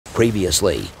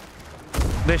Previously.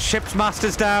 The ship's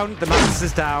master's down. The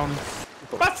master's down.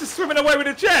 Master's swimming away with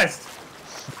a chest.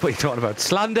 What are you talking about?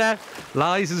 Slander,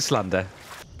 lies, and slander.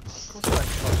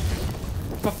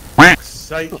 For f***'s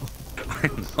sake.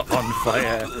 I'm not on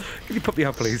fire. Can you put me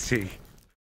out, please, G?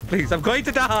 Please, I'm going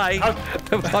to die.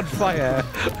 I'm on fire.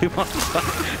 I'm on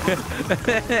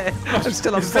fire. I'm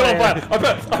still on fire. I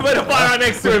put a fire out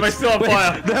next to him. I'm still on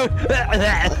fire. No.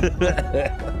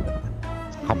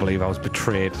 Can't believe I was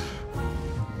betrayed.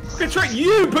 Betrayed?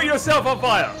 You put yourself on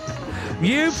fire.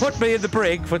 You put me in the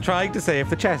brig for trying to save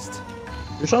the chest.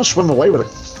 You're trying to swim away with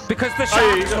it. Because the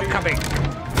sharks were coming.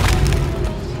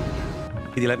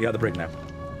 Can you let me out of the brig now?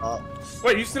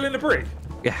 Wait, you still in the brig?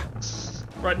 Yeah.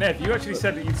 Right, Nev, you actually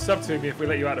said that you'd sub to me if we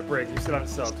let you out of brig. You still haven't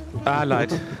subbed. I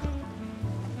lied.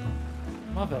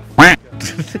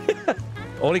 Motherfucker.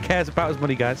 All he cares about is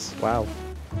money, guys. Wow.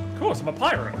 Of course, I'm a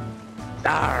pirate.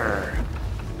 Arr.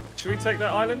 Should we take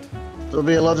that island? There'll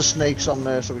be a lot of snakes on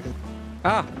there, so we can.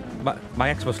 Ah, my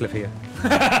ex must live here.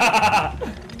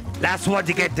 That's what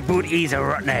you get to boot. He's a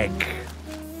rotten egg.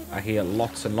 I hear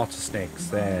lots and lots of snakes.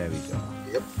 There we go.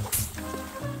 Yep.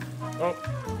 Oh,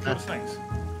 no snakes.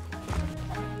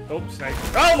 Oh, snake.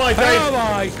 Oh my days! Oh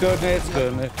my goodness.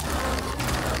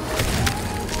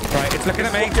 Right, it's looking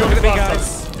at me. It's looking at me,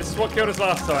 guys. This is what killed us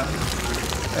last time.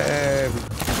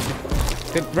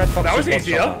 Did Red Fox that was just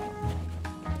easier.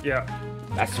 one-shot Yeah.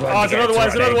 that? That's what. Oh, it's another one.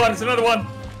 It's another one. It's another one.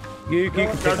 You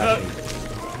can take that.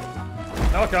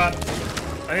 No, I can't.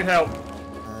 I need help.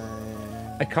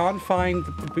 I can't find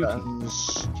the booty.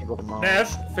 Nev,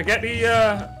 forget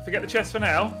the chest for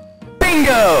now.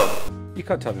 Bingo! You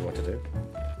can't tell me what to do.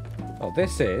 Oh,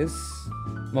 this is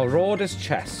Marauder's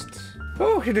chest.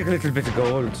 Oh, you look a little bit of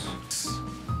gold.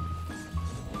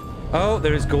 Oh,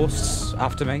 there is ghosts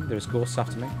after me. There's ghosts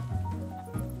after me.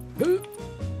 Ooh.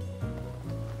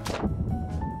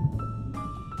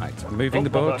 Right, I'm moving the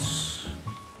boat.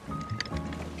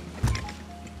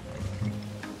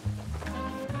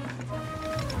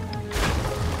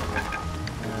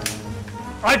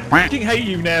 I fucking hate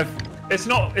you, Nev. It's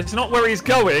not where he's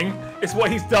going. It's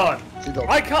what he's done.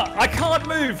 I can't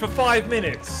move for 5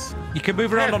 minutes. You can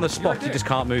move around Nev, on the spot. You just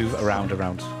can't move around.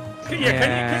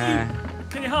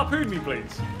 Can you harpoon me,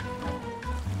 please?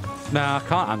 Nah, I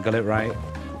can't angle it right.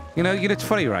 You know it's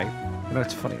funny, right?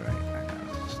 It's funny, right?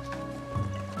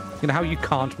 You know how you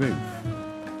can't move?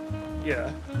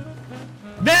 Yeah.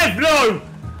 Nev, no!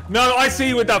 No, I see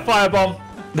you with that firebomb.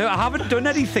 No, I haven't done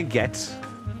anything yet.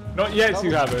 Not yet,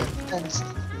 you haven't.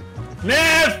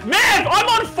 Nev! Nev! I'm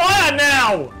on fire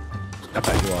now! I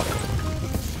bet you are.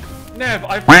 Nev,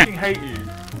 I fucking hate you.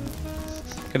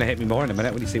 Gonna hit me more in a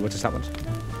minute when you see what just happened.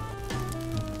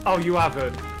 Oh, you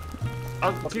haven't.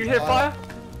 Do you hear fire?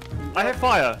 I hear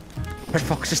fire. Red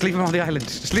Fox, just leave him on the island.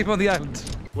 Just leave him on the island.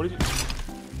 What did you...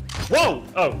 Whoa!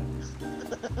 Oh.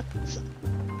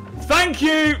 Thank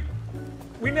you!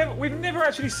 We've never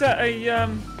actually set a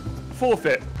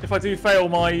forfeit if I do fail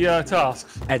my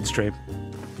tasks. End stream.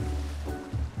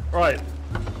 Right.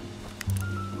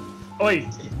 Oi!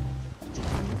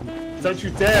 Don't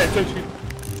you dare! Don't you...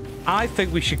 I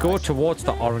think we should go towards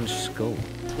the orange skull.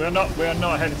 We are not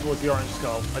heading towards the orange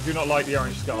skull. I do not like the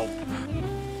orange skull.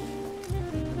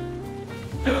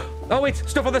 Oh wait!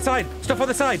 Stuff on the side! Stuff on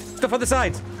the side! Stuff on the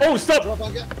side! Oh, stop!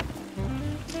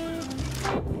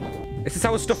 Is this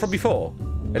our stuff from before?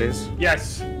 It is.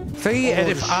 Yes. See, and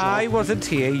if I wasn't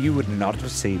here, you would not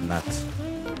have seen that.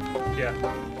 Yeah.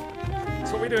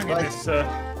 So what are we doing in this?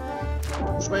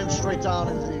 Swim straight down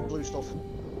into the blue stuff.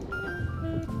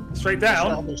 Straight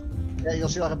down? Yeah, you'll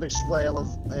see like a big swale of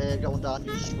going down.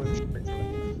 You just swim straight through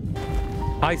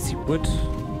it. Icy wood.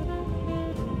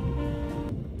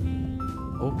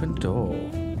 Open door.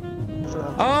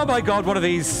 Oh my god, one of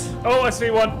these. Oh, I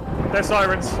see one. They're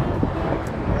sirens.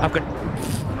 I've got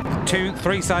 2,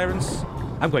 3 sirens.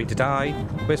 I'm going to die.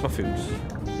 Where's my food?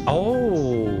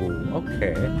 Oh,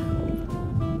 okay.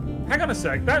 Hang on a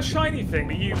sec. That shiny thing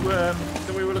that you that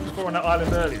we were looking for on that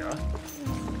island earlier.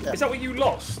 Yeah. Is that what you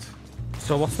lost?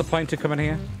 So what's the point of coming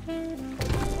here? I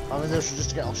mean, this is just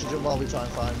to get oxygen while we try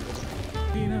and find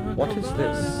it. What is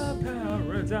this?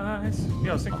 Paradise.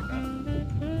 Yeah, I was thinking that.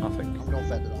 Nothing. I'm not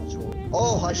offended at all.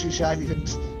 Oh, I see shiny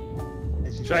things.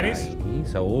 Shinies?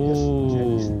 Shinies?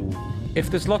 Oh. Yes. If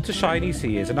there's lots of shinies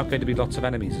here, is there not going to be lots of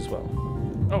enemies as well?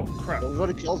 Oh, crap. Well, we've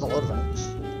already killed a lot of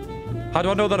enemies. How do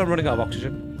I know that I'm running out of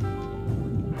oxygen?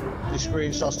 Your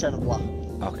screen starts turning black.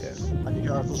 Okay. And your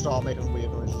character will start making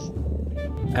weird noises.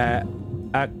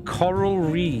 A coral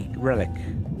relic.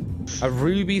 A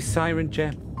ruby siren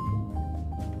gem.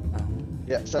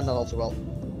 Yeah, send that also well.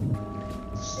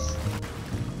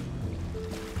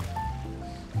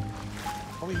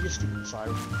 Oh, you stupid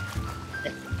siren.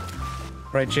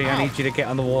 Right, G, I need you to get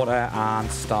on the water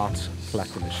and start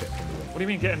collecting the ship. What do you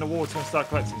mean get in the water and start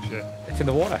collecting shit? It's in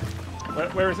the water.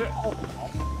 Where is it?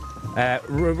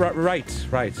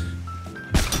 Right.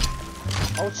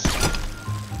 Oh, it's...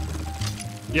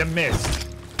 You missed.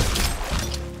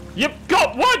 Yep,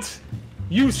 got what?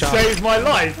 You saved my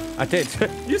life. I did.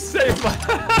 You saved my.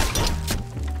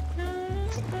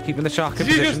 Keeping the shark in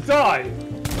Did you position. just die?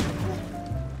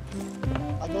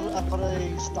 I've got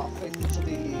a staff thing to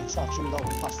the statue that we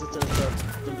passed it to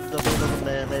the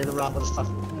mermaid around the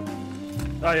statue.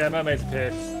 Oh yeah, mermaid's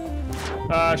appeared.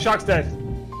 Shark's dead.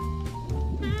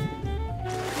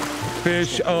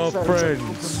 Fish are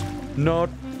friends, not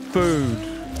food.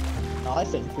 I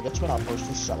think we get to an outpost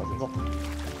and sell everything.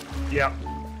 Yeah.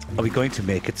 Are we going to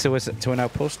make it to an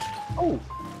outpost? Oh.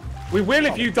 We will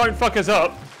if you don't fuck us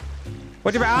up.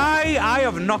 What do you mean? I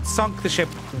have not sunk the ship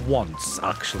once,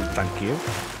 actually, thank you.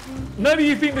 Maybe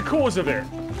you've been the cause of it.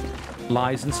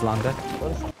 Lies and slander.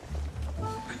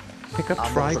 Pick up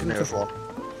trident.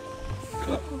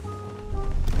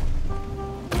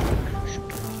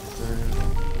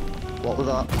 What was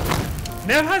that?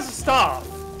 Nev has a staff.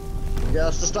 Yeah,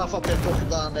 it's the stuff up there talking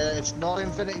down there. It's not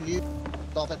infinite use.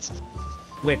 Stop it.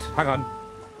 Wait, hang on.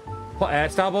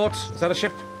 What, starboard? Is that a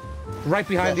ship? Right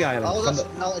behind the island. Oh,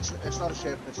 no, it's not a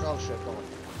ship. It's not a ship, no.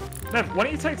 Nev, why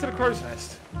don't you take to the crow's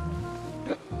nest?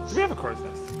 Do we have a crow's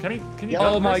nest? Can you?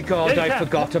 Oh my god, yeah, I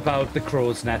forgot about the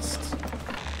crow's nest.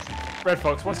 Red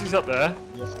Fox, once he's up there.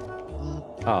 Yes.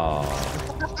 Oh.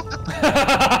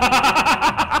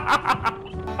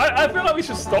 I feel like we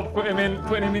should stop putting him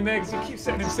in there because he keeps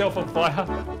setting himself on fire.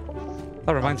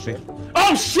 That reminds me.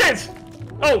 Oh shit!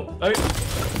 Oh,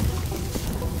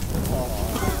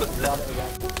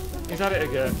 he's at it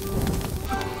again.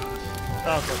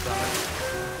 Oh god damn it!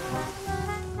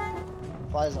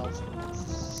 Fire's out.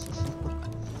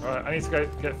 Alright, I need to go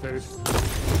get food.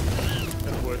 Get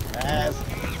the wood. I'm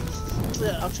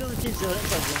just gonna keep doing it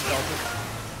until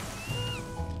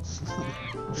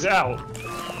it Is it out?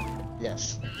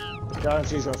 Yes.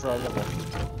 Guarantees are for a level.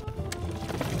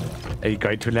 Are you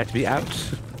going to let me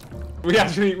out? We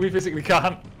physically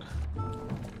can't.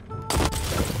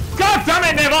 God damn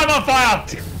it, Nev, I'm on fire!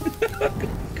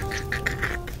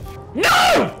 No!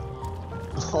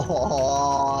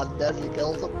 Oh, Nev, you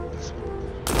killed him.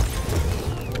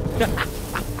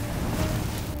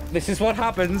 This is what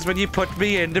happens when you put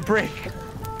me in the brick.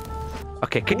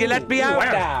 Okay, can you let me out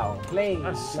now? Please.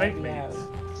 That's snake meat.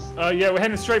 Yeah, we're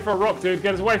heading straight for a rock, dude.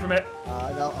 Get us away from it.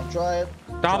 I know, I'm trying.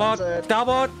 Starboard!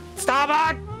 Starboard!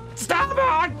 Starboard!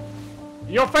 Starboard!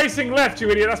 You're facing left, you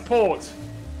idiot. That's port.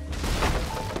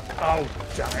 Oh,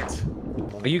 damn it.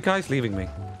 Are you guys leaving me?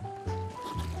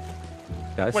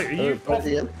 Guys? Wait,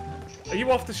 are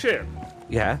you off the ship?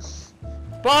 Yeah.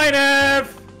 Bye, Nev!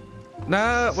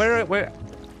 No, where?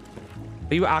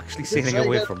 Are you actually sailing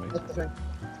away from me?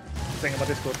 Thing in my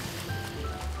Discord.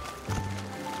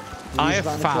 I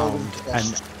have found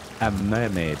a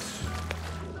mermaid.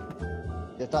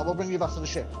 Yeah, that will bring you back to the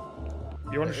ship.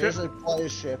 You on a ship? There's a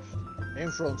player's ship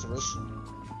in front of us.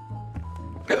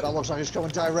 That looks like it's coming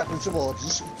directly towards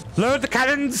us. Load the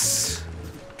cannons!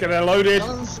 Get it loaded.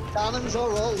 Cannons are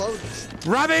all loaded.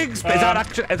 Rammings! Is that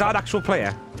an actual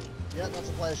player? Yeah, that's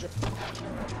a player ship.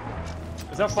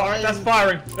 Is that firing? That's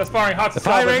firing. That's firing. Hard to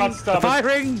Firing! hard to starboard.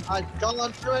 Firing! I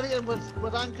can't do anything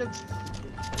with anchors.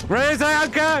 Raise the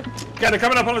anchor! Okay, they're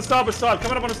coming up on the starboard side.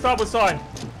 Coming up on the starboard side.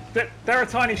 They're a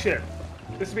tiny ship.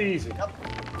 This will be easy. Yep.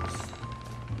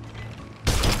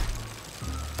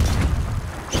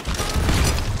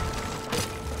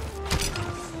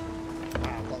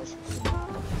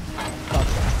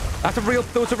 That's a real.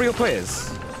 Those are real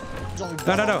players.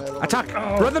 No. Attack!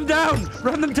 Oh. Run them down!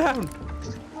 Run them down!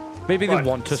 Maybe they Right,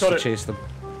 want us sort to it. chase them.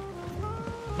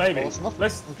 Maybe. Well,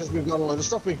 Let's. because we've got a lot of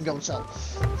stuff we can go and sell.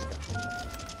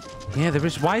 Yeah, there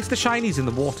is. Why is the shinies in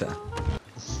the water?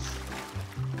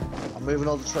 I'm moving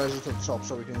all the treasure to the top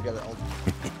so we can get it all.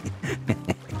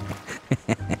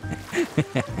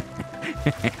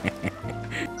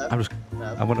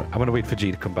 I want to wait for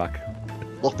G to come back.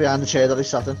 Look behind the chair that he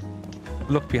sat in.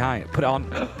 Look behind. Put it on.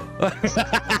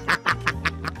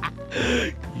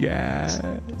 Yes.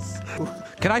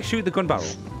 Can I shoot the gun barrel?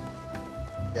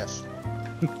 Yes.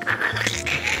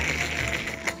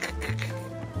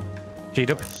 Cheat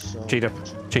up. Cheat up.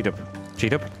 Cheat up.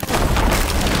 Cheat up.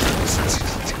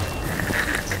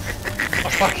 I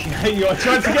fucking hate you. I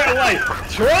tried to get away.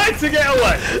 Tried to get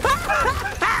away.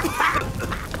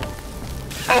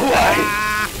 Away.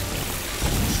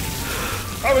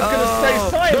 I was gonna stay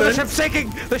silent. No, the ship's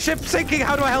sinking. The ship's sinking.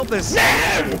 How do I help this?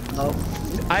 No! No.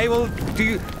 I will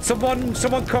do.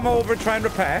 Someone come over and try and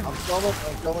repair. I'm coming.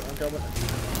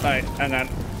 Right, hang on.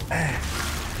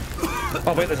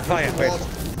 Oh wait, there's a fire. Wait.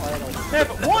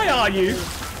 Nev, why are you?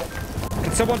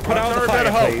 Can someone put out the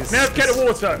fire, please? Nev, get the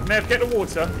water. Nev, get the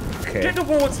water. Okay. Get the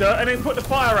water and then put the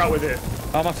fire out with it.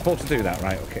 Oh, I'm not supposed to do that,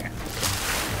 right? Okay.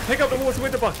 Pick up the water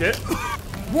with the bucket.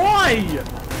 Why?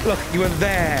 Look, you were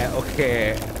there.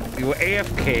 Okay. You were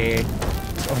AFK.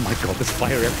 Oh my God, there's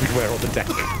fire everywhere on the deck.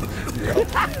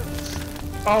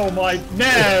 Oh my,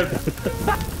 Nev!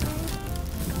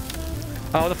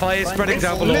 Oh, the fire is spreading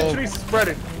down below. Literally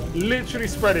spreading. Literally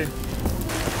spreading.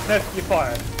 Nev, you're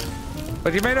fired.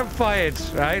 But you may have fired,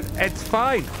 right? It's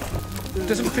fine. It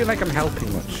doesn't feel like I'm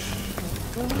helping much.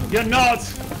 You're not!